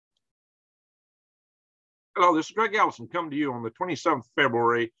Hello, this is Greg Allison coming to you on the 27th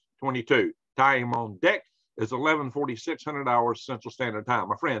February 22. Time on deck is 11:46 hours Central Standard Time.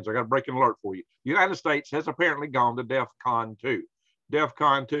 My friends, I got a breaking alert for you. The United States has apparently gone to Defcon 2.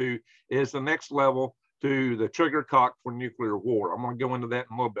 Defcon 2 is the next level to the trigger cock for nuclear war. I'm going to go into that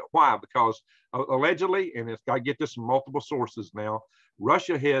in a little bit. Why? Because allegedly, and it's got to get this from multiple sources now,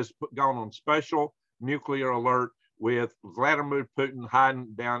 Russia has gone on special nuclear alert with Vladimir Putin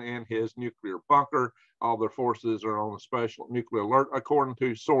hiding down in his nuclear bunker. All their forces are on a special nuclear alert, according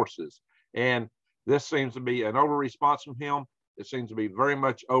to sources. And this seems to be an over response from him. It seems to be very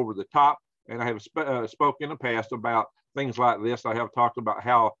much over the top. And I have spoken in the past about things like this. I have talked about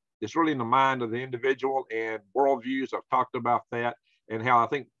how it's really in the mind of the individual and worldviews. I've talked about that and how I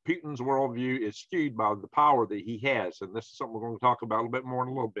think Putin's worldview is skewed by the power that he has. And this is something we're going to talk about a little bit more in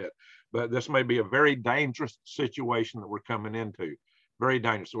a little bit. But this may be a very dangerous situation that we're coming into. Very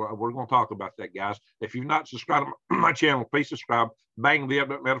dangerous. So we're going to talk about that, guys. If you've not subscribed to my channel, please subscribe, bang the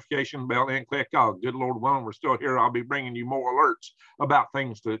update notification bell, and click all. Good Lord willing, we're still here. I'll be bringing you more alerts about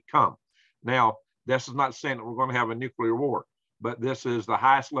things to come. Now, this is not saying that we're going to have a nuclear war, but this is the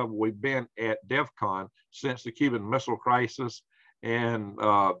highest level we've been at DEFCON since the Cuban Missile Crisis. And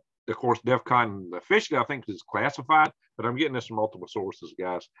of course, DEFCON officially, I think, is classified, but I'm getting this from multiple sources,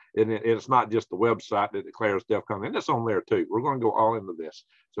 guys. And it's not just the website that declares DEFCON, and it's on there too. We're going to go all into this.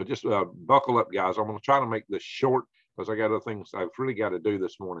 So just buckle up, guys. I'm going to try to make this short because I got other things I've really got to do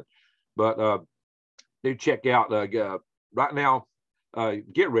this morning. But do check out right now.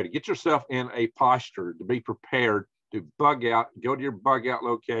 Get ready. Get yourself in a posture to be prepared to bug out. Go to your bug out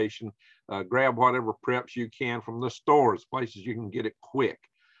location. Grab whatever preps you can from the stores, places you can get it quick.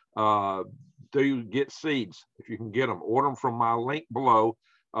 Do get seeds if you can get them. Order them from my link below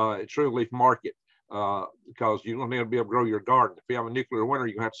at True Leaf Market because you're going to be able to grow your garden. If you have a nuclear winter,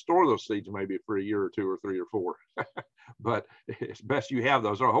 you're going to have to store those seeds maybe for a year or two or three or four. But it's best you have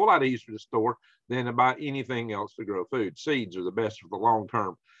those. They're a whole lot easier to store than to buy anything else to grow food. Seeds are the best for the long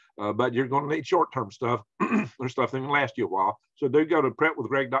term. But you're going to need short-term stuff or stuff that can last you a while. So do go to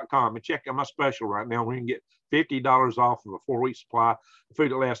prepwithgreg.com and check out my special right now. We can get $50 off of a 4-week supply of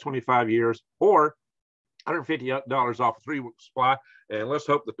food that lasts 25 years or $150 off a 3-week supply. And let's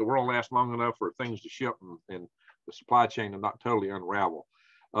hope that the world lasts long enough for things to ship and the supply chain to not totally unravel.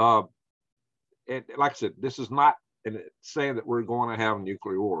 And like I said, this is not saying that we're going to have a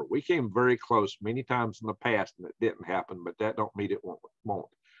nuclear war. We came very close many times in the past and it didn't happen, but that don't mean it won't.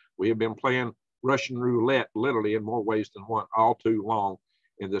 We have been playing Russian roulette, literally in more ways than one, all too long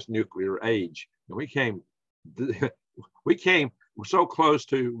in this nuclear age. And we're so close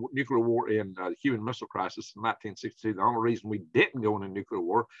to nuclear war in the Cuban Missile Crisis in 1962. The only reason we didn't go into nuclear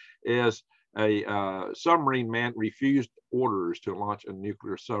war is a submarine man refused orders to launch a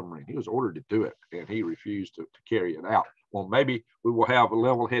nuclear submarine. He was ordered to do it, and he refused to carry it out. Well, maybe we will have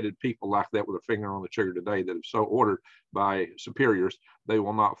level-headed people like that with a finger on the trigger today that if so ordered by superiors, they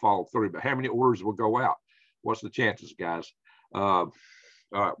will not follow through. But how many orders will go out? What's the chances, guys? All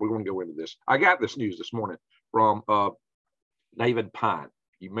right, we're going to go into this. I got this news this morning from David Pine.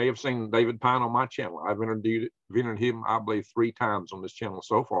 You may have seen David Pine on my channel. I've interviewed him, I believe, 3 times on this channel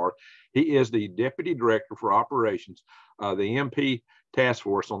so far. He is the Deputy Director for Operations, the MP Task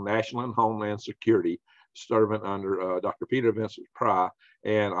Force on National and Homeland Security, serving under Dr. Peter Vincent Pry,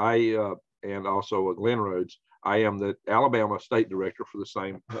 and and also Glenn Rhodes. I am the Alabama State Director for the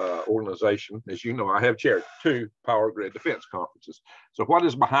same organization. As you know, I have chaired 2 Power Grid Defense conferences. So what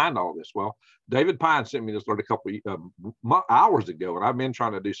is behind all this? Well, David Pine sent me this alert a couple of hours ago, and I've been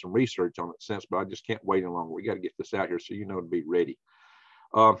trying to do some research on it since, but I just can't wait any longer. We got to get this out here so you know to be ready.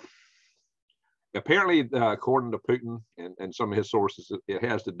 Apparently, according to Putin and some of his sources, it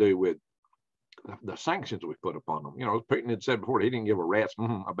has to do with the sanctions we put upon them. You know, Putin had said before he didn't give a rat's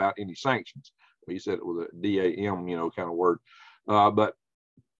about any sanctions. He said it was a DAM, kind of word. But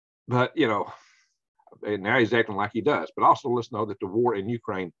you know, and now he's acting like he does. But also let's know that the war in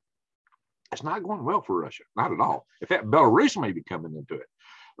Ukraine is not going well for Russia, not at all. In fact, Belarus may be coming into it.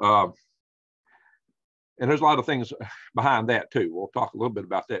 And there's a lot of things behind that too. We'll talk a little bit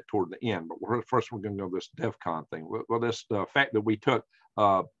about that toward the end. But first, we're going to go this DEFCON thing. Well, this fact that we took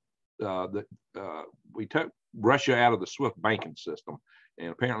we took Russia out of the SWIFT banking system, and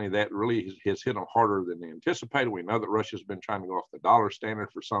apparently that really has hit them harder than they anticipated. We know that Russia's been trying to go off the dollar standard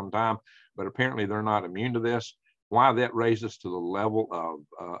for some time, but apparently they're not immune to this. Why that raises to the level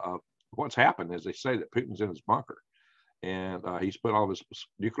of what's happened is they say that Putin's in his bunker, and he's put all of his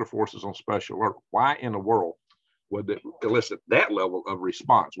nuclear forces on special alert. Why in the world would it elicit that level of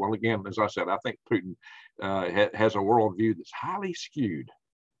response? Well, again, as I said, I think Putin has a worldview that's highly skewed.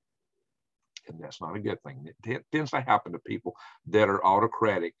 and that's not a good thing. It tends to happen to people that are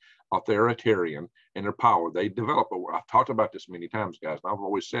autocratic, authoritarian in their power. They develop. I've talked about this many times, guys, and I've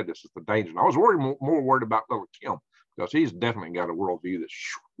always said this is the danger. And I was worried, more worried about little Kim, because he's definitely got a worldview that's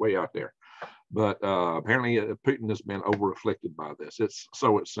way out there. But apparently Putin has been over-afflicted by this.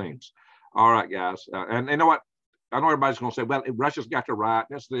 So it seems. All right, guys. And you know what? I know everybody's going to say, well, Russia's got the right,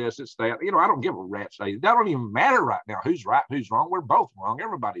 it's this, it's that. You know, I don't give a rat's say. That don't even matter right now. Who's right, who's wrong? We're both wrong.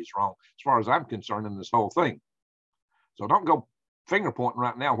 Everybody's wrong as far as I'm concerned in this whole thing. So don't go finger pointing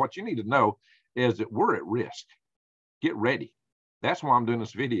right now. What you need to know is that we're at risk. Get ready. That's why I'm doing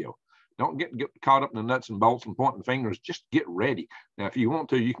this video. Don't get caught up in the nuts and bolts and pointing fingers. Just get ready. Now, if you want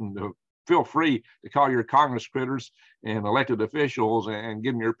to, you can feel free to call your Congress critters and elected officials and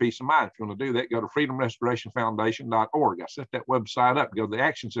give them your peace of mind. If you want to do that, go to freedomrestorationfoundation.org. I set that website up. Go to the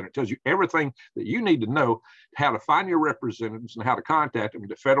Action Center. It tells you everything that you need to know, how to find your representatives and how to contact them at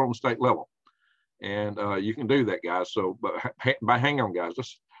the federal and state level. And you can do that, guys. So, but hang on, guys.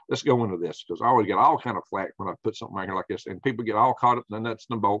 Let's go into this, because I always get all kind of flack when I put something out here like this, and people get all caught up in the nuts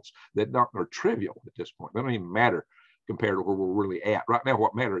and the bolts that are trivial at this point. They don't even matter compared to where we're really at. Right now,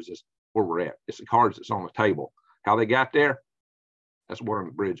 what matters is where we're at. It's the cards that's on the table. How they got there, that's water on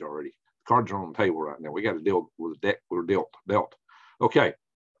the bridge already. The cards are on the table right now. We got to deal with the deck we're dealt. Okay,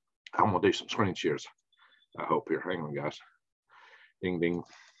 I'm going to do some screen shares, I hope here. Hang on, guys. Ding, ding.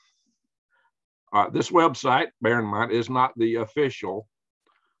 All right, this website, bear in mind, is not the official,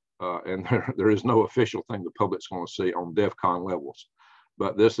 and there is no official thing the public's going to see on Defcon levels.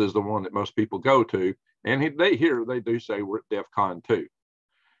 But this is the one that most people go to, and they do say we're at Defcon 2.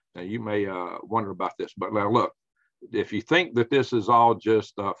 Now, you may wonder about this, but now look, if you think that this is all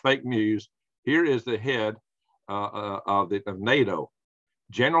just fake news, here is the head of NATO,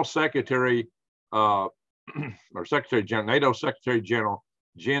 General Secretary, or Secretary General, NATO Secretary General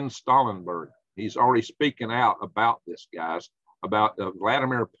Jens Stoltenberg. He's already speaking out about this, guys, about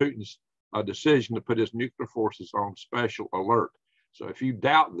Vladimir Putin's decision to put his nuclear forces on special alert. So if you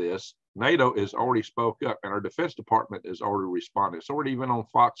doubt this, NATO has already spoke up, and our Defense Department has already responded. It's already even on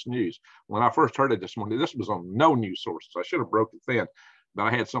Fox News. When I first heard it this morning, this was on no news sources. I should have broke it then, but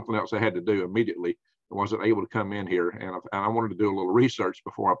I had something else I had to do immediately. I wasn't able to come in here, and I wanted to do a little research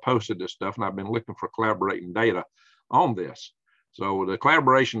before I posted this stuff, and I've been looking for collaborating data on this. So the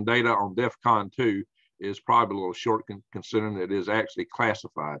collaboration data on Defcon 2 is probably a little short considering it is actually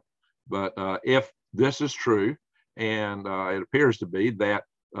classified. But if this is true, and it appears to be that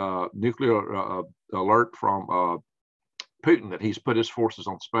nuclear alert from Putin, that he's put his forces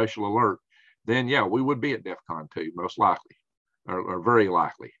on special alert, then yeah, we would be at Defcon 2, most likely, or very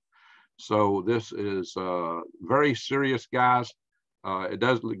likely. So this is very serious, guys. It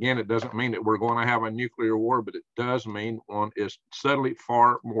doesn't mean that we're going to have a nuclear war, but it does mean one is suddenly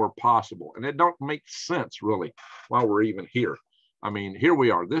far more possible. And it don't make sense, really, while we're even here. I mean, here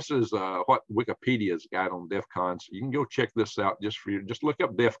we are. This is what Wikipedia's got on Defcon. So you can go check this out just for you. Just look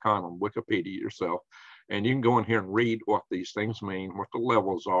up Defcon on Wikipedia yourself, and you can go in here and read what these things mean, what the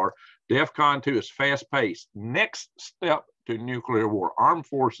levels are. Defcon 2 is fast-paced. Next step to nuclear war. Armed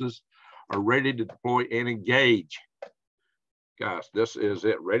forces are ready to deploy and engage. Guys, this is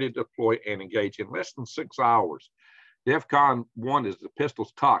it. Ready to deploy and engage in less than 6 hours. Defcon 1 is the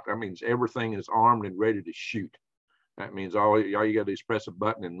pistols cocked. That means everything is armed and ready to shoot. That means all you got to do is press a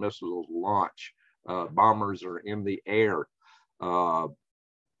button and missiles launch. Bombers are in the air.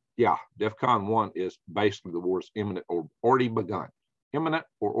 Yeah, Defcon 1 is basically the war's imminent or already begun. Imminent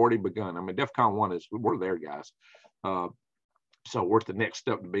or already begun. I mean, Defcon 1 is, we're there, guys. So we're at the next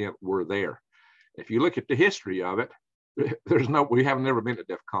step to be, we're there. If you look at the history of it, we have never been at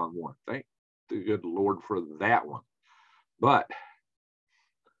Defcon 1. Thank the good Lord for that one. But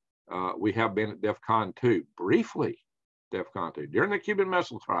we have been at Defcon 2, briefly, Defcon 2. During the Cuban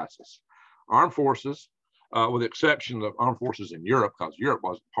Missile Crisis, armed forces, with the exception of armed forces in Europe, because Europe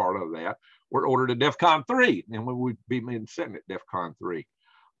wasn't part of that, were ordered to Defcon 3, and we would be sitting at Defcon 3.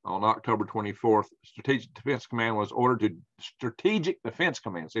 On October 24th, Strategic Defense Command was ordered to Strategic Defense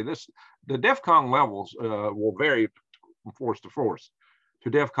Command. See, the Defcon levels will vary from force to force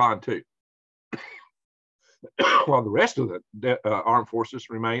to Defcon 2. While the rest of the armed forces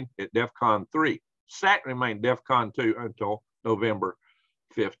remain at Defcon 3. SAC remained Defcon 2 until November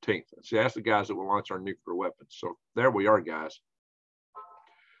 15th. See, that's the guys that will launch our nuclear weapons. So there we are, guys.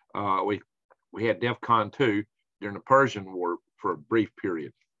 We had Defcon 2 during the Persian War for a brief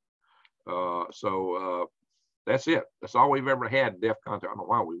period. So that's it. That's all we've ever had, Defcon 2. I don't know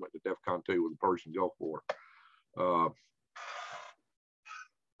why we went to Defcon 2 with the Persian Gulf War. But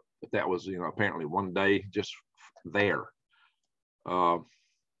that was, apparently one day just there.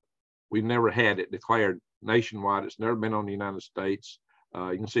 we've never had it declared nationwide. It's never been on the United States.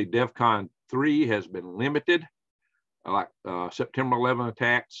 You can see Defcon 3 has been limited, like September 11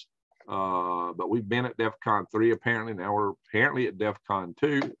 attacks. But we've been at Defcon 3 apparently. Now we're apparently at Defcon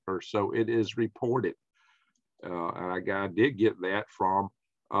 2, or so it is reported. And I did get that from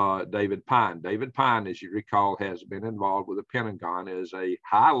David Pine. David Pine, as you recall, has been involved with the Pentagon as a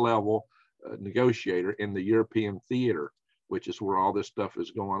high-level negotiator in the European theater, which is where all this stuff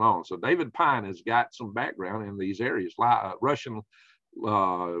is going on. So David Pine has got some background in these areas. Russian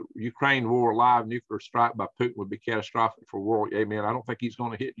Ukraine war, live nuclear strike by Putin would be catastrophic for world. Amen. I don't think he's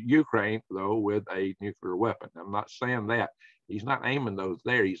going to hit Ukraine, though, with a nuclear weapon. I'm not saying that. He's not aiming those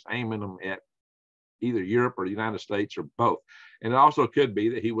there. He's aiming them at either Europe or the United States or both. And it also could be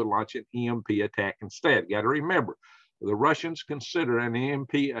that he would launch an EMP attack instead. Got to remember, the Russians consider an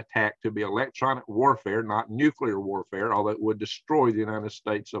EMP attack to be electronic warfare, not nuclear warfare, although it would destroy the United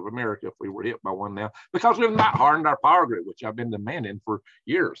States of America if we were hit by one now, because we've not hardened our power grid, which I've been demanding for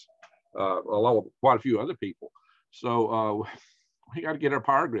years, along with quite a few other people. So we got to get our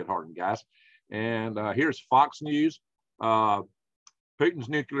power grid hardened, guys. And here's Fox News. Putin's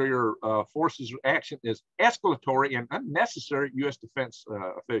nuclear forces action is escalatory and unnecessary, U.S. defense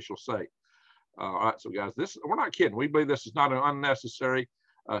officials say. All right, so guys, we're not kidding. We believe this is not an unnecessary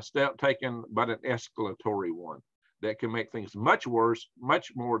step taken, but an escalatory one that can make things much worse,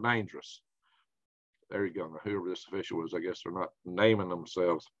 much more dangerous. There you go. Now, whoever this official is, I guess they're not naming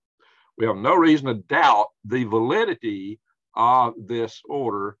themselves. We have no reason to doubt the validity of this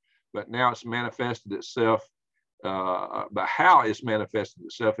order, but now it's manifested itself. But how it's manifested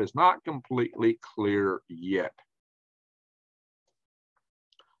itself is not completely clear yet.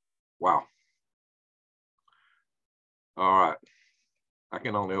 Wow. All right. I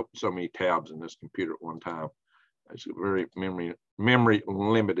can only open so many tabs in this computer at one time. It's very memory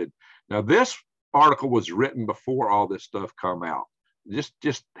limited. Now, this article was written before all this stuff come out. This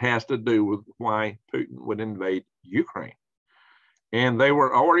just has to do with why Putin would invade Ukraine. And they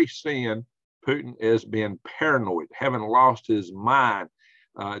were already seeing Putin as being paranoid, having lost his mind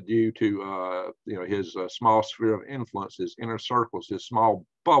due to his small sphere of influence, his inner circles, his small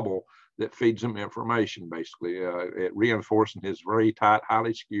bubble that feeds him information, basically, it reinforcing his very tight,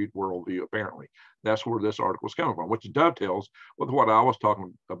 highly skewed worldview, apparently. That's where this article is coming from, which dovetails with what I was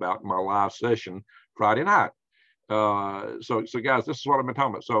talking about in my live session Friday night. So guys, this is what I've been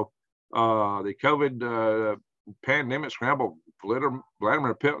talking about. So the COVID pandemic scrambled Vladimir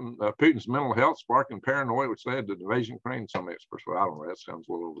Putin's mental health, sparking paranoia, which led to the invasion of Ukraine. Some experts, well, I don't know, that sounds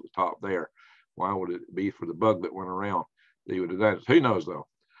a little over the top there. Why would it be for the bug that went around? He would have done it. Who knows, though?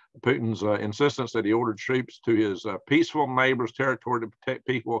 Putin's insistence that he ordered troops to his peaceful neighbors' territory to protect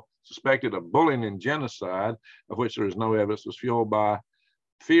people suspected of bullying and genocide, of which there is no evidence, was fueled by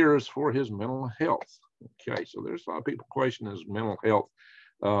fears for his mental health. Okay, so there's a lot of people questioning his mental health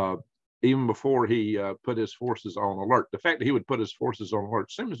even before he put his forces on alert. The fact that he would put his forces on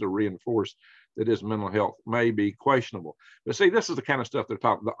alert seems to reinforce that his mental health may be questionable. But see, this is the kind of stuff they're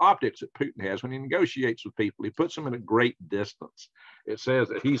talking about. The optics that Putin has when he negotiates with people, he puts them at a great distance. It says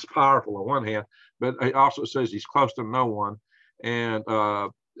that he's powerful on one hand, but it also says he's close to no one. And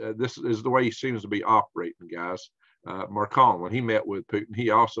this is the way he seems to be operating, guys. Macron, when he met with Putin, he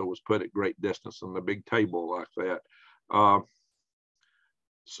also was put at great distance on the big table like that.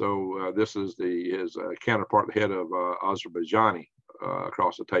 So this is his counterpart, the head of Azerbaijani,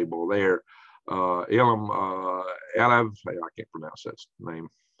 across the table there. Ilham Aliyev, I can't pronounce that name.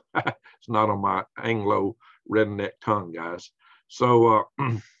 It's not on my Anglo redneck tongue, guys. So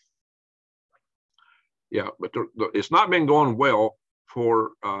yeah, but it's not been going well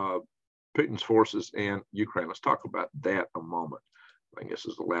for Putin's forces in Ukraine. Let's talk about that a moment. I think this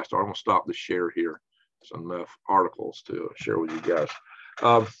is the last. I'm going to stop the share here. There's enough articles to share with you guys.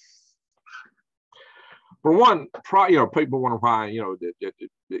 For one, people wonder why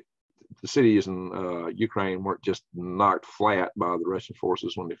the cities in Ukraine weren't just knocked flat by the Russian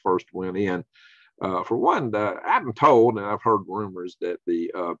forces when they first went in. For one, I've been told, and I've heard rumors that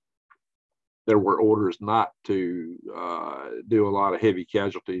there were orders not to do a lot of heavy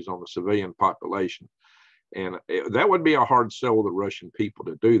casualties on the civilian population. And that would be a hard sell to the Russian people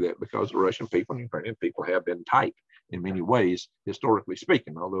to do that, because the Russian people and Ukrainian people have been tight in many ways, historically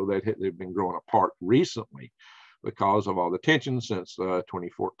speaking, although they've been growing apart recently because of all the tension since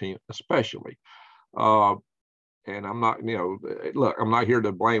 2014, especially. And I'm not, look, I'm not here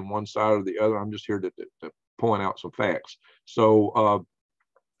to blame one side or the other. I'm just here to point out some facts. So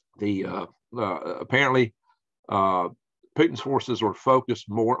apparently, Putin's forces were focused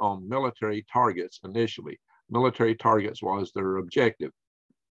more on military targets initially. Military targets was their objective.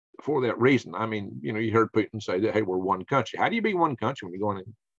 for that reason. I mean, you know, you heard Putin say that, hey, we're one country. How do you be one country when you're going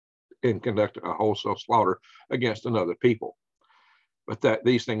in and conduct a wholesale slaughter against another people? But that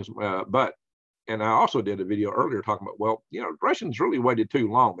these things, and I also did a video earlier talking about, well, you know, Russians really waited too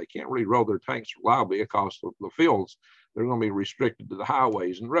long. They can't really roll their tanks reliably because the fields, they're going to be restricted to the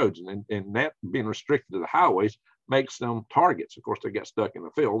highways and roads. And that being restricted to the highways makes them targets. Of course, they get stuck in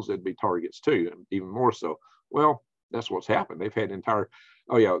the fields, they'd be targets too, and even more so. Well, that's what's happened. They've had entire,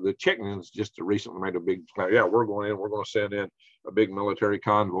 oh yeah, the Chechens just recently made a big, yeah, we're going to send in a big military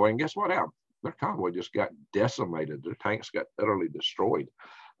convoy. And guess what happened? Their convoy just got decimated. Their tanks got utterly destroyed.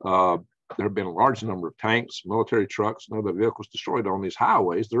 There have been a large number of tanks, military trucks, and other vehicles destroyed on these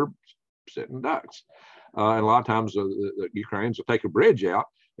highways. They're sitting ducks. And a lot of times the Ukrainians will take a bridge out,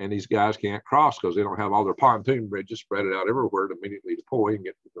 and these guys can't cross because they don't have all their pontoon bridges spread out everywhere to immediately deploy and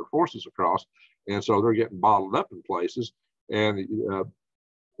get their forces across. And so they're getting bottled up in places. And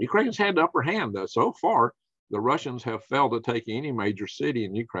Ukrainians had the upper hand. So far, the Russians have failed to take any major city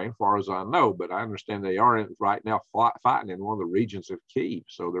in Ukraine, as far as I know. But I understand they are right now fighting in one of the regions of Kyiv.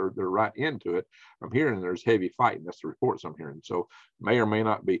 So they're right into it. I'm hearing there's heavy fighting. That's the reports I'm hearing. So may or may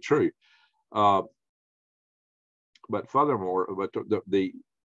not be true. But furthermore,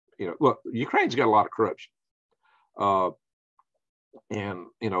 you know, look, Ukraine's got a lot of corruption. And,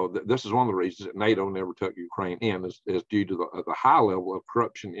 you know, this is one of the reasons that NATO never took Ukraine in is due to the high level of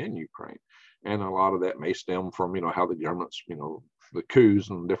corruption in Ukraine. And a lot of that may stem from, you know, how the governments, you know, the coups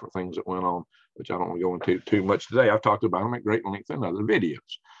and different things that went on, which I don't want to go into too much today. I've talked about them at great length in other videos.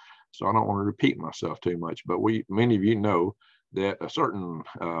 So I don't want to repeat myself too much. But many of you know that a certain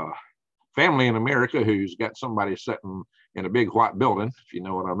family in America who's got somebody sitting in a big white building, if you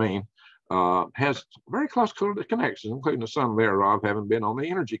know what I mean, has very close connections, including the son thereof having been on the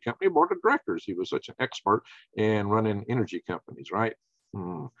energy company board of directors. He was such an expert in running energy companies, right?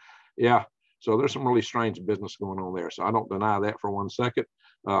 Yeah. So there's some really strange business going on there. So I don't deny that for one second.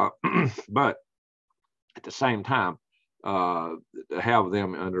 But at the same time, to have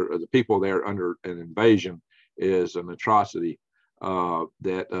them under, the people there under an invasion is an atrocity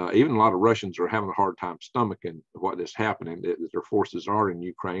that even a lot of Russians are having a hard time stomaching what is happening, that their forces are in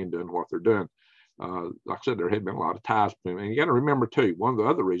Ukraine doing what they're doing. Like I said, there had been a lot of ties between them. And you got to remember, too, one of the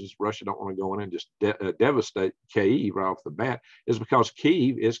other reasons Russia don't want to go in and just devastate Kyiv right off the bat is because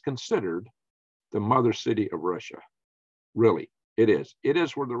Kyiv is considered the mother city of Russia. Really, it is. It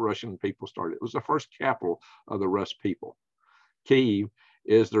is where the Russian people started. It was the first capital of the Rus people. Kyiv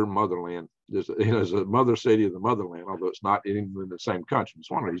is their motherland. It is a mother city of the motherland, although it's not even in the same country. It's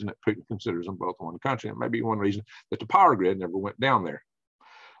one reason that Putin considers them both one country, and maybe one reason that the power grid never went down there.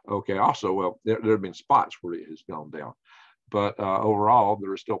 Okay, also, well, there have been spots where it has gone down. But overall,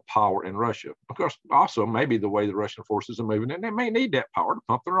 there is still power in Russia. Of course, also, maybe the way the Russian forces are moving, and they may need that power to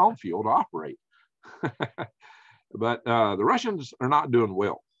pump their own fuel to operate. But the Russians are not doing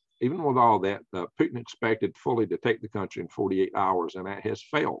well. Even with all that, Putin expected fully to take the country in 48 hours, and that has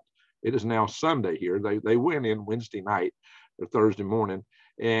failed. It is now Sunday here. They went in Wednesday night or Thursday morning,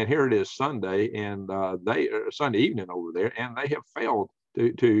 and here it is Sunday, and Sunday evening over there, and they have failed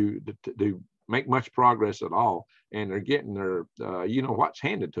to make much progress at all. And they're getting their, you know, what's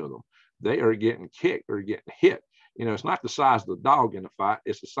handed to them. They are getting kicked or getting hit. You know, it's not the size of the dog in the fight;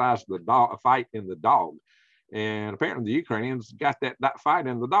 it's the size of the dog, a fight in the dog. And apparently, the Ukrainians got that fight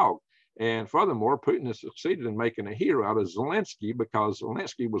in the dog. And furthermore, Putin has succeeded in making a hero out of Zelensky because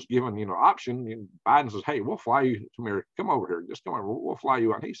Zelensky was given, you know, option. And Biden says, "Hey, we'll fly you to America. Come over here. Just come over. We'll fly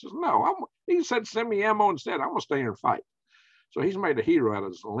you out." He says, "No." He said, "Send me ammo instead. I'm gonna stay here and fight." So he's made a hero out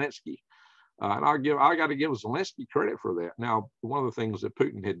of Zelensky. And I got to give Zelensky credit for that. Now, one of the things that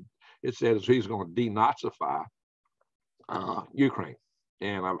Putin had said is he's going to denazify Ukraine.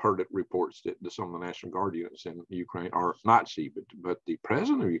 And I've heard reports that some of the National Guard units in Ukraine are Nazi, but the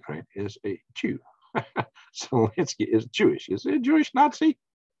president of Ukraine is a Jew. Zelensky is Jewish. Is he a Jewish Nazi?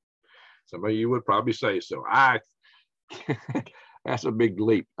 Some of you would probably say so. That's a big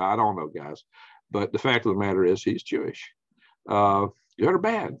leap. I don't know, guys. But the fact of the matter is he's Jewish. Good or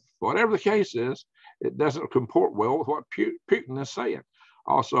bad, whatever the case is, it doesn't comport well with what Putin is saying.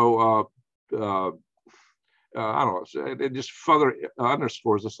 Also, I don't know, it just further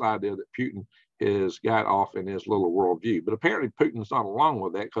underscores this idea that Putin has got off in his little worldview. But apparently Putin's not along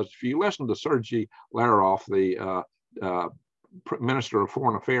with that, because if you listen to Sergei Lavrov, the Minister of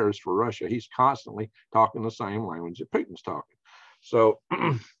Foreign Affairs for Russia, he's constantly talking the same language that Putin's talking. So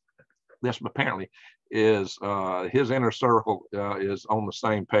this apparently is his inner circle is on the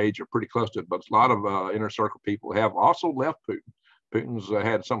same page or pretty close to it, but a lot of inner circle people have also left Putin Putin's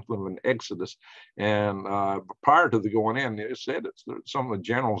had something of an exodus, and prior to the going in, it said some of the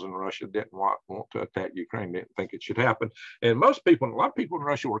generals in Russia didn't want to attack Ukraine, didn't think it should happen, and a lot of people in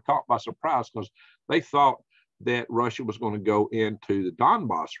Russia were caught by surprise because they thought that Russia was going to go into the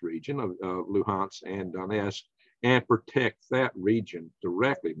Donbass region of Luhansk and Donetsk and protect that region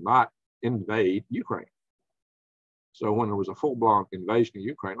directly, not invade Ukraine. So when there was a full-blown invasion of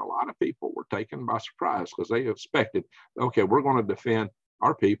Ukraine, a lot of people were taken by surprise because they expected, okay, we're going to defend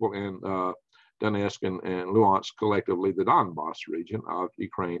our people in Donetsk and Luhansk, collectively the Donbass region of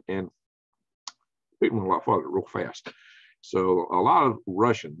Ukraine. And Putin went a lot farther real fast. So a lot of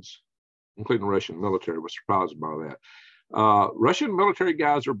Russians, including the Russian military, were surprised by that. Russian military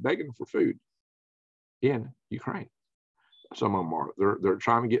guys are begging for food in Ukraine. Some of them are. They're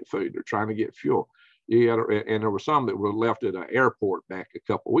trying to get food. They're trying to get fuel. And there were some that were left at an airport back a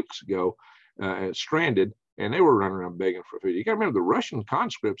couple of weeks ago, stranded, and they were running around begging for food. You got to remember, the Russian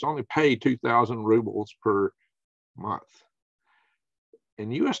conscripts only pay 2,000 rubles per month.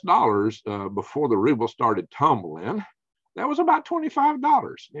 In U.S. dollars, before the ruble started tumbling, that was about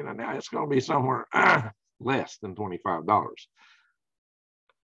 $25. You know, now it's going to be somewhere less than $25.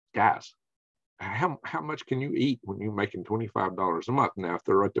 Guys, how much can you eat when you're making $25 a month? Now, if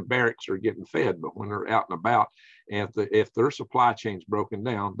they're at the barracks, they're getting fed, but when they're out and about, and if their supply chain's broken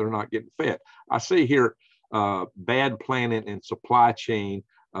down, they're not getting fed. I see here bad planning and supply chain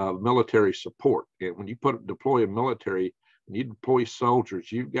military support. And when you deploy a military, when you deploy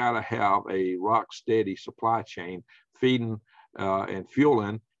soldiers, you've got to have a rock steady supply chain feeding and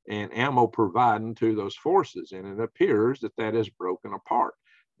fueling and ammo providing to those forces. And it appears that is broken apart,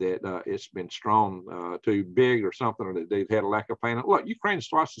 that it's been strong too big or something, or that they've had a lack of planning. Look, Ukraine's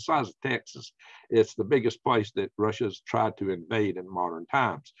twice the size of Texas. It's the biggest place that Russia's tried to invade in modern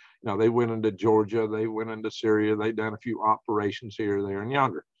times. Now, they went into Georgia, they went into Syria, they've done a few operations here, there, and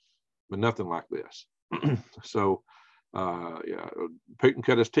yonder, but nothing like this. So, yeah, Putin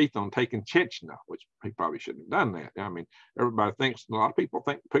cut his teeth on taking Chechnya, which he probably shouldn't have done that. I mean, a lot of people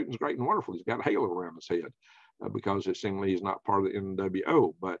think Putin's great and wonderful. He's got a halo around his head. Because it seemingly he's not part of the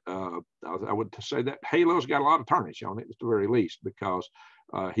NWO. But I would say that halo's got a lot of tarnish on it, at the very least, because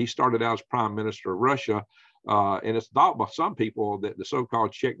he started out as prime minister of Russia, and it's thought by some people that the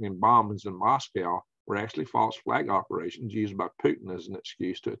so-called Chechen bombings in Moscow were actually false flag operations used by Putin as an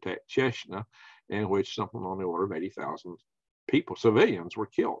excuse to attack Chechnya, in which something on the order of 80,000 people, civilians, were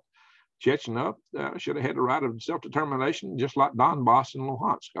killed. Chechnya should have had the right of self-determination, just like Donbass and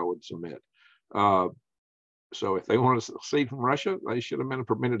Luhansk, I would submit. So if they wanted to secede from Russia, they should have been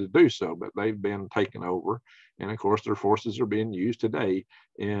permitted to do so, but they've been taken over. And of course, their forces are being used today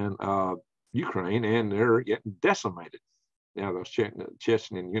in Ukraine, and they're getting decimated. Now, those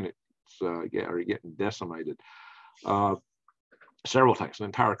Chechen units are getting decimated. Several tanks, an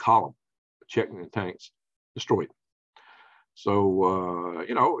entire column of Chechen tanks destroyed. So,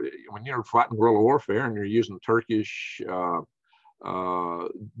 you know, when you're fighting guerrilla warfare and you're using Turkish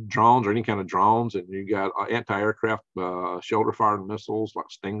drones or any kind of drones, and you got anti-aircraft shoulder-fired missiles like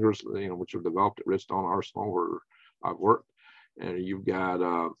Stingers, you know, which are developed at Redstone Arsenal where I've worked, and you've got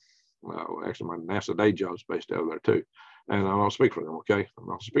actually my NASA day job's based out of there too. And I don't speak for them, okay? I'm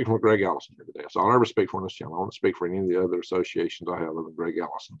not speaking for Greg Allison here today. So I'll never speak for this channel. I won't speak for any of the other associations I have other than Greg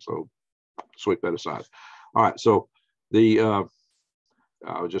Allison. So sweep that aside. All right, so I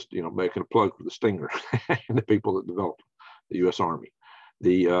was just, you know, making a plug for the Stinger and the people that developed them. The U.S. Army.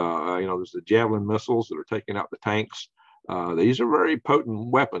 You know, there's the Javelin missiles that are taking out the tanks. These are very potent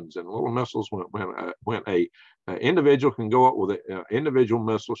weapons, and little missiles, when an individual can go up with individual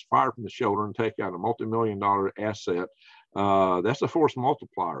missiles fired from the shoulder and take out a multi-million-dollar asset, that's a force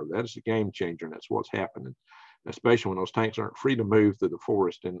multiplier. That is a game changer, and that's what's happening, especially when those tanks aren't free to move through the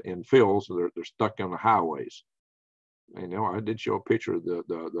forest and fields. They're stuck on the highways. And, you know, I did show a picture of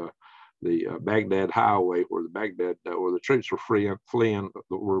the Baghdad highway where the troops were fleeing,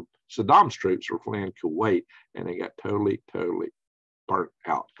 where Saddam's troops were fleeing Kuwait, and they got totally burnt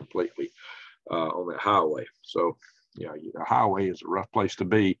out completely on that highway. So, yeah, the highway is a rough place to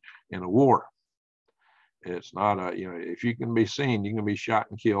be in a war. It's not you know, if you can be seen, you can be shot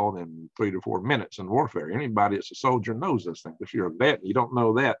and killed in 3 to 4 minutes in warfare. Anybody that's a soldier knows this thing. If you're a vet and you don't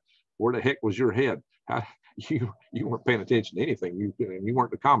know that, where the heck was your head? You weren't paying attention to anything. You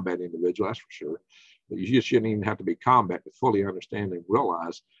weren't a combat individual, that's for sure. But you just shouldn't even have to be combat to fully understand and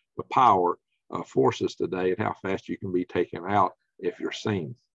realize the power of forces today and how fast you can be taken out if you're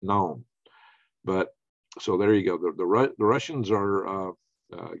seen, known. But so there you go. The Russians are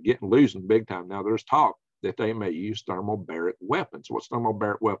losing big time. Now there's talk that they may use thermobaric weapons. What's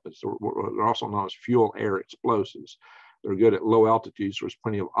thermobaric weapons? They're also known as fuel air explosives. They're good at low altitudes, so there's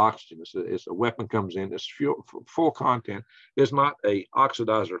plenty of oxygen. It's a weapon comes in, it's fuel, full content. It's not a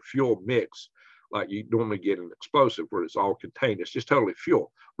oxidizer fuel mix like you normally get an explosive where it's all contained. It's just totally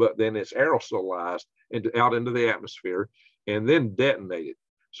fuel, but then it's aerosolized out into the atmosphere and then detonated.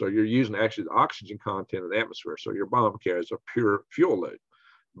 So you're using actually the oxygen content of the atmosphere. So your bomb carries a pure fuel load.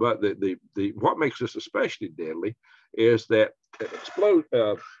 But what makes this especially deadly is that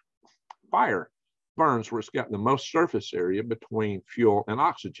fire burns where it's got the most surface area between fuel and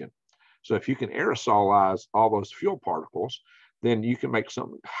oxygen. So if you can aerosolize all those fuel particles, then you can make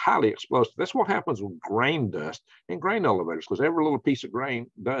something highly explosive. That's what happens with grain dust and grain elevators, because every little piece of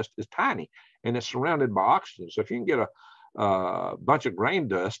grain dust is tiny and it's surrounded by oxygen. So if you can get a bunch of grain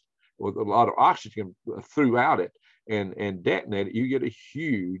dust with a lot of oxygen throughout it and detonate it, you get a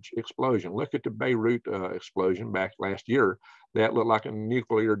huge explosion. Look at the Beirut explosion back last year. That looked like a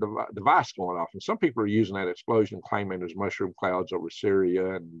nuclear device going off. And some people are using that explosion, claiming there's mushroom clouds over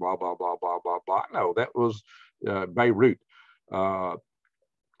Syria and blah, blah, blah, blah, blah, blah. No, that was Beirut. And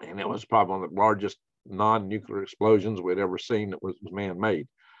it was probably one of the largest non-nuclear explosions we'd ever seen that was man-made.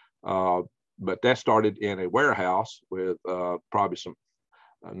 But that started in a warehouse with probably some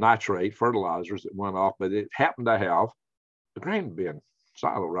nitrate fertilizers that went off, but it happened to have a grain bin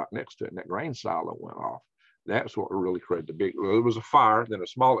silo right next to it, and that grain silo went off. That's what really created the big, well, it was a fire, then a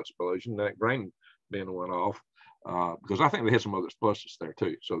small explosion, that grain bin went off, because I think they had some other explosives there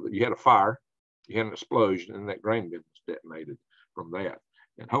too. So that you had a fire, you had an explosion, and that grain bin was detonated from that.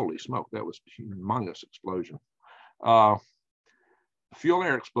 And holy smoke, that was a humongous explosion. Fuel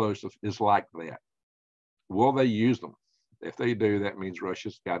air explosive is like that. Will they use them? If they do, that means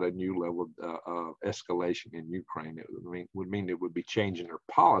Russia's got a new level of escalation in Ukraine. It would mean it would be changing their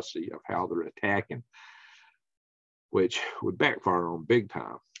policy of how they're attacking, which would backfire on big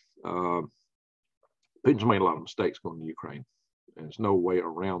time. Putin's made a lot of mistakes going to Ukraine, and there's no way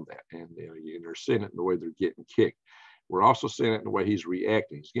around that. And they're seeing it in the way they're getting kicked. We're also seeing it in the way he's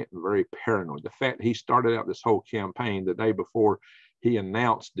reacting. He's getting very paranoid. The fact he started out this whole campaign the day before he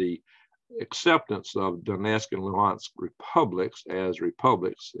announced the acceptance of Donetsk and Luhansk republics as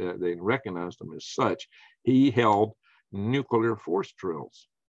republics, they recognized them as such. He held nuclear force drills,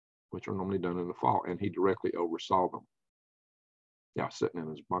 which are normally done in the fall, and he directly oversaw them. Yeah, sitting in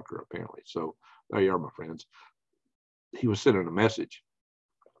his bunker apparently. So there you are, my friends. He was sending a message,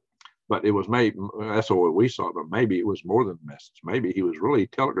 but it was made. That's what we saw. But maybe it was more than a message. Maybe he was really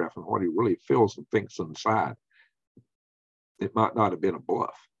telegraphing what he really feels and thinks inside. It might not have been a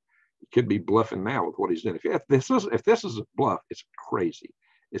bluff. He could be bluffing now with what he's doing. If this is a bluff, it's crazy.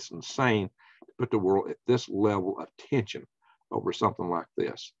 It's insane to put the world at this level of tension over something like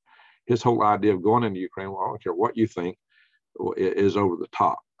this. His whole idea of going into Ukraine, well, I don't care what you think, is over the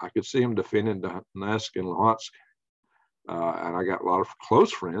top. I could see him defending Donetsk and Luhansk, and I got a lot of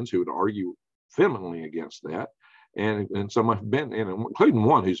close friends who would argue vehemently against that, and some have been in, including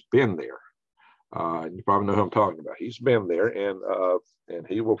one who's been there. You probably know who I'm talking about. He's been there, and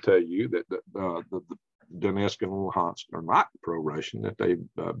he will tell you that the Donetsk and Luhansk are not pro-Russian, that they've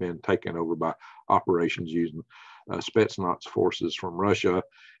been taken over by operations using Spetsnaz forces from Russia,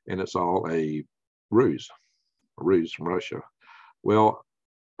 and it's all a ruse from Russia. Well,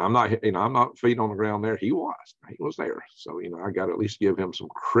 I'm not feet on the ground there. He was there. So, I got to at least give him some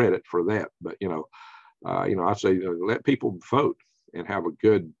credit for that. But, I say, let people vote and have a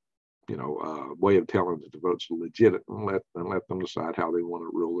good, way of telling that the vote's legit, and let them decide how they want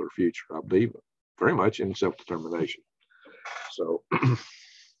to rule their future. I believe very much in self-determination. So,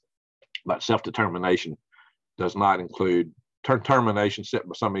 but self-determination does not include determination set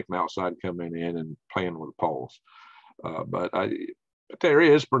by somebody from outside coming in and playing with the polls. But there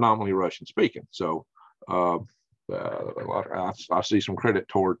is predominantly Russian speaking. So I see some credit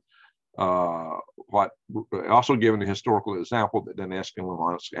toward what, also given the historical example that Donetsk and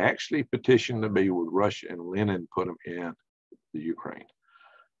Luhansk actually petitioned to be with Russia, and Lenin put them in the Ukraine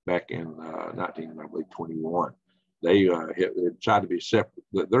back in 1921. They tried to be separate.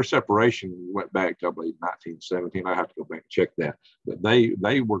 Their separation went back to, I believe, 1917. I have to go back and check that. But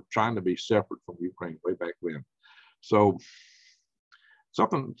they were trying to be separate from Ukraine way back then. So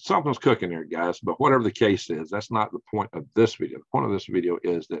something's cooking there, guys. But whatever the case is, that's not the point of this video. The point of this video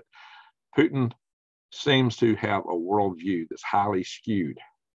is that Putin seems to have a worldview that's highly skewed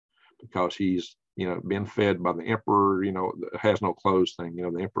because he's, been fed by the emperor, has no clothes thing.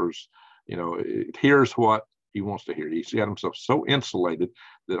 The emperor's, hears what he wants to hear. He's got himself so insulated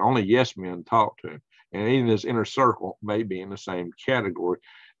that only yes men talk to him. And even his inner circle may be in the same category.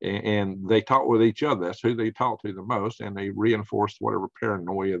 And they talk with each other. That's who they talk to the most. And they reinforce whatever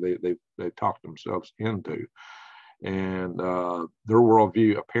paranoia they talk themselves into. and their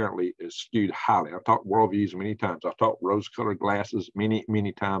worldview apparently is skewed highly. I've talked worldviews many times. I've talked rose-colored glasses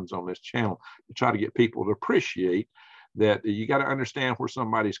many times on this channel to try to get people to appreciate that you got to understand where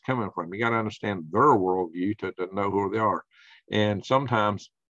somebody's coming from. You got to understand their worldview to know who they are. And sometimes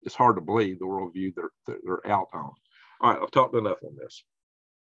it's hard to believe the worldview they're out on. All right, I've talked enough on this.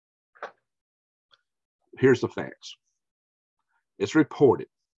 Here's the facts. It's reported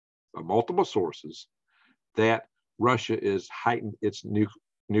by multiple sources that Russia is heightened its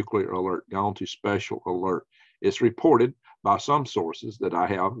nuclear alert, gone to special alert. It's reported by some sources that I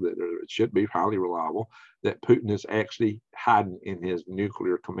have that it should be highly reliable that Putin is actually hiding in his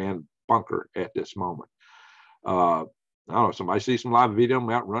nuclear command bunker at this moment. I don't know, if somebody sees some live video of him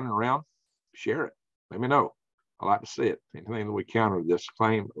out running around, share it. Let me know. I like to see it. Anything that we counter this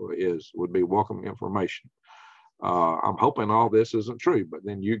claim would be welcome information. I'm hoping all this isn't true, but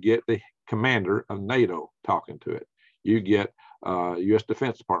then you get the commander of NATO talking to it. You get U.S.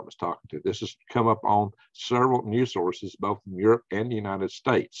 Defense Department's talking to it. This has come up on several news sources, both in Europe and the United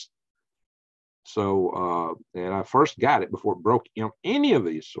States. So, and I first got it before it broke in any of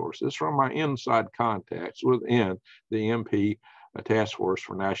these sources from my inside contacts within the MP Task Force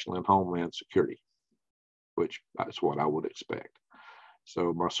for National and Homeland Security, which is what I would expect.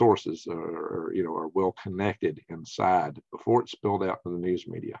 So my sources are well connected inside before it's spilled out to the news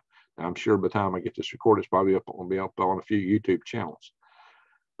media. Now, I'm sure by the time I get this recorded, it's probably will be up on a few YouTube channels.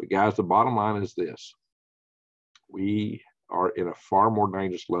 But guys, the bottom line is this: we are in a far more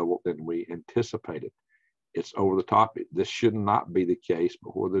dangerous level than we anticipated. It's over the top. This should not be the case,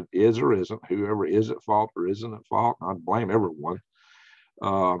 but whether it is or isn't, whoever is at fault or isn't at fault, I blame everyone.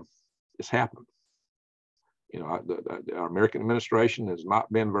 It's happened. Our American administration has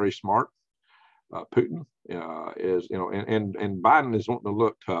not been very smart. Putin is, and Biden is wanting to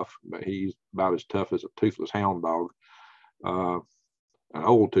look tough, but he's about as tough as a toothless hound dog, an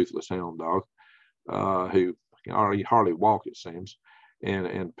old toothless hound dog, who can hardly walk, it seems.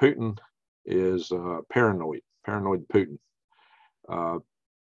 And Putin is paranoid Putin.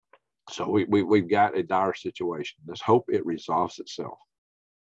 So we've got a dire situation. Let's hope it resolves itself.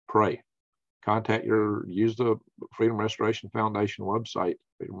 Pray. Use the Freedom Restoration Foundation website,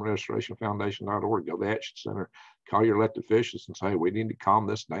 freedomrestorationfoundation.org. Go to the Action Center, call your elected officials and say, we need to calm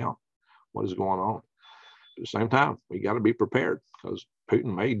this down. What is going on? At the same time, we got to be prepared because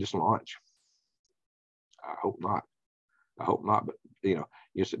Putin may just launch. I hope not. But you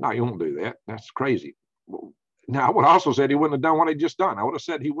said, no, you won't do that. That's crazy. Well, now, I would also said he wouldn't have done what he just done. I would have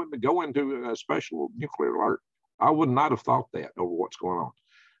said he wouldn't have go into a special nuclear alert. I would not have thought that over what's going on.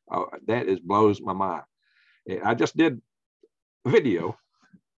 That blows my mind. I just did a video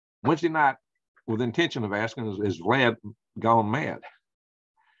Wednesday night with the intention of asking, is Vlad gone mad?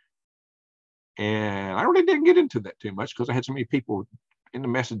 And I really didn't get into that too much because I had so many people in the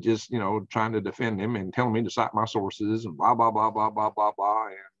messages, trying to defend him and telling me to cite my sources and blah, blah, blah, blah, blah, blah, blah.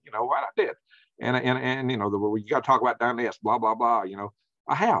 And what I did. And you got to talk about down this, blah, blah, blah.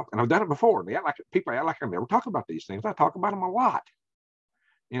 I have, and I've done it before. People act like I never talk about these things. I talk about them a lot.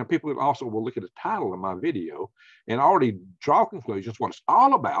 People also will look at the title of my video and already draw conclusions what it's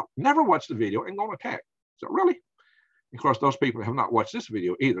all about, never watch the video and go and attack. So really? Of course, those people have not watched this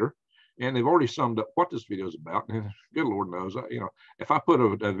video either, and they've already summed up what this video is about. And good Lord knows, if I put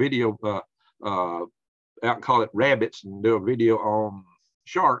a video out and call it rabbits and do a video on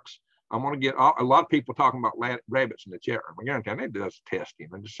sharks, I'm going to get a lot of people talking about rabbits in the chat room. I guarantee they do testing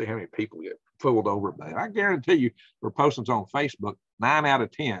and just see how many people get fooled over by it. I guarantee you, for postings on Facebook, 9 out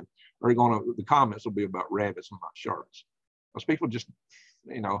of 10 are the comments will be about rabbits and not sharks. Those people just,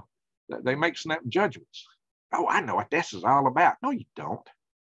 they make snap judgments. Oh, I know what this is all about. No, you don't.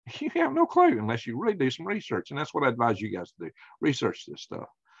 You have no clue unless you really do some research. And that's what I advise you guys to do. Research this stuff.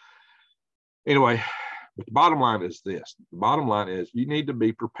 Anyway, but the bottom line is this. The bottom line is you need to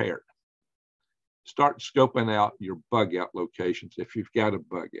be prepared. Start scoping out your bug out locations if you've got a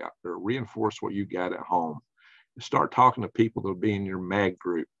bug out, or reinforce what you got at home. Start talking to people that will be in your MAG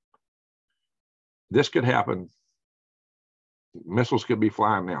group. This could happen. Missiles could be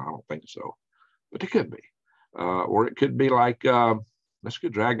flying now. I don't think so, but it could be. Or it could be like, this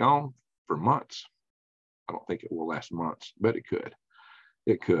could drag on for months. I don't think it will last months, but it could.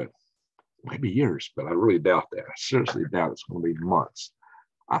 It could. Maybe years, but I really doubt that. I seriously doubt it's going to be months.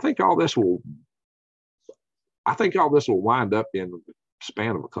 I think all this will wind up in the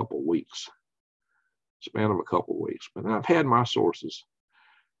span of a couple of weeks. But I've had my sources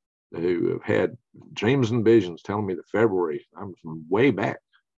who have had dreams and visions telling me that February, I'm from way back.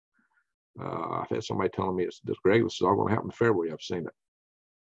 I've had somebody telling me Greg, this is all going to happen in February. I've seen it.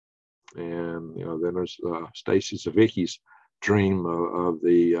 And, you know, then there's Stacy Zivicki's dream of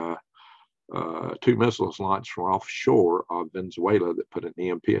the 2 missiles launched from offshore of Venezuela that put an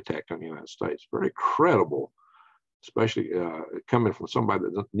EMP attack on the United States. Very credible, especially coming from somebody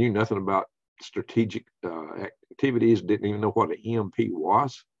that knew nothing about strategic activities, didn't even know what an EMP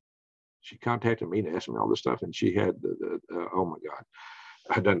was. She contacted me to ask me all this stuff, and she had oh my God,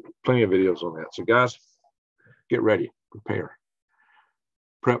 I've done plenty of videos on that. So guys, get ready, prepare,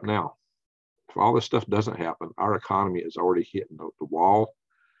 prep now. If all this stuff doesn't happen, our economy is already hitting the wall.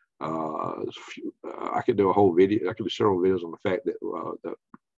 I could do a whole video. I could do several videos on the fact that the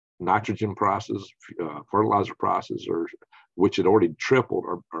nitrogen prices, fertilizer prices, which had already tripled,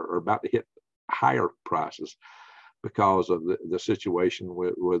 are about to hit higher prices because of the situation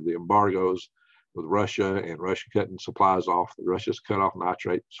with the embargoes with Russia and Russia cutting supplies off. Russia's cut off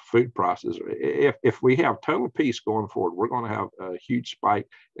nitrates, food prices. If we have total peace going forward, we're going to have a huge spike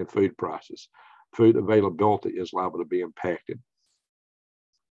in food prices. Food availability is liable to be impacted.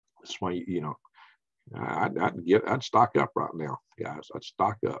 That's why, you know, I'd stock up right now, guys. I'd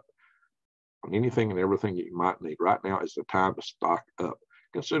stock up on anything and everything that you might need. Right now is the time to stock up.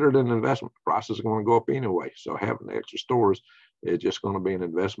 Consider it an investment. Prices are going to go up anyway. So having the extra stores is just going to be an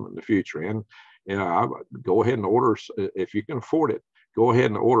investment in the future. And, you know, I go ahead and order, if you can afford it, go ahead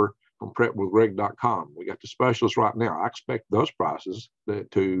and order from prepwithgreg.com. We got the specials right now. I expect those prices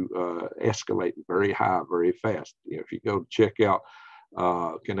to escalate very high, very fast. You know, if you go check out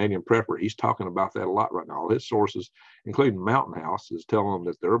Canadian Prepper, he's talking about that a lot right now. All his sources, including Mountain House, is telling them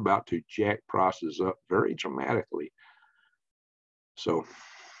that they're about to jack prices up very dramatically. So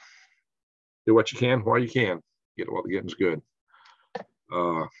do what you can while you can. Get while the getting's good.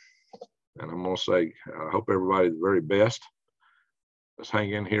 And I'm going to say, I hope everybody the very best. Let's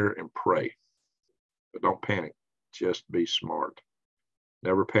hang in here and pray. But don't panic. Just be smart.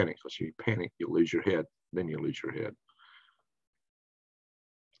 Never panic, because if you panic, you lose your head. Then you lose your head.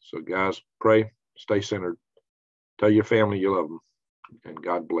 So guys, pray, stay centered. Tell your family you love them. And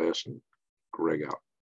God bless, and Greg out.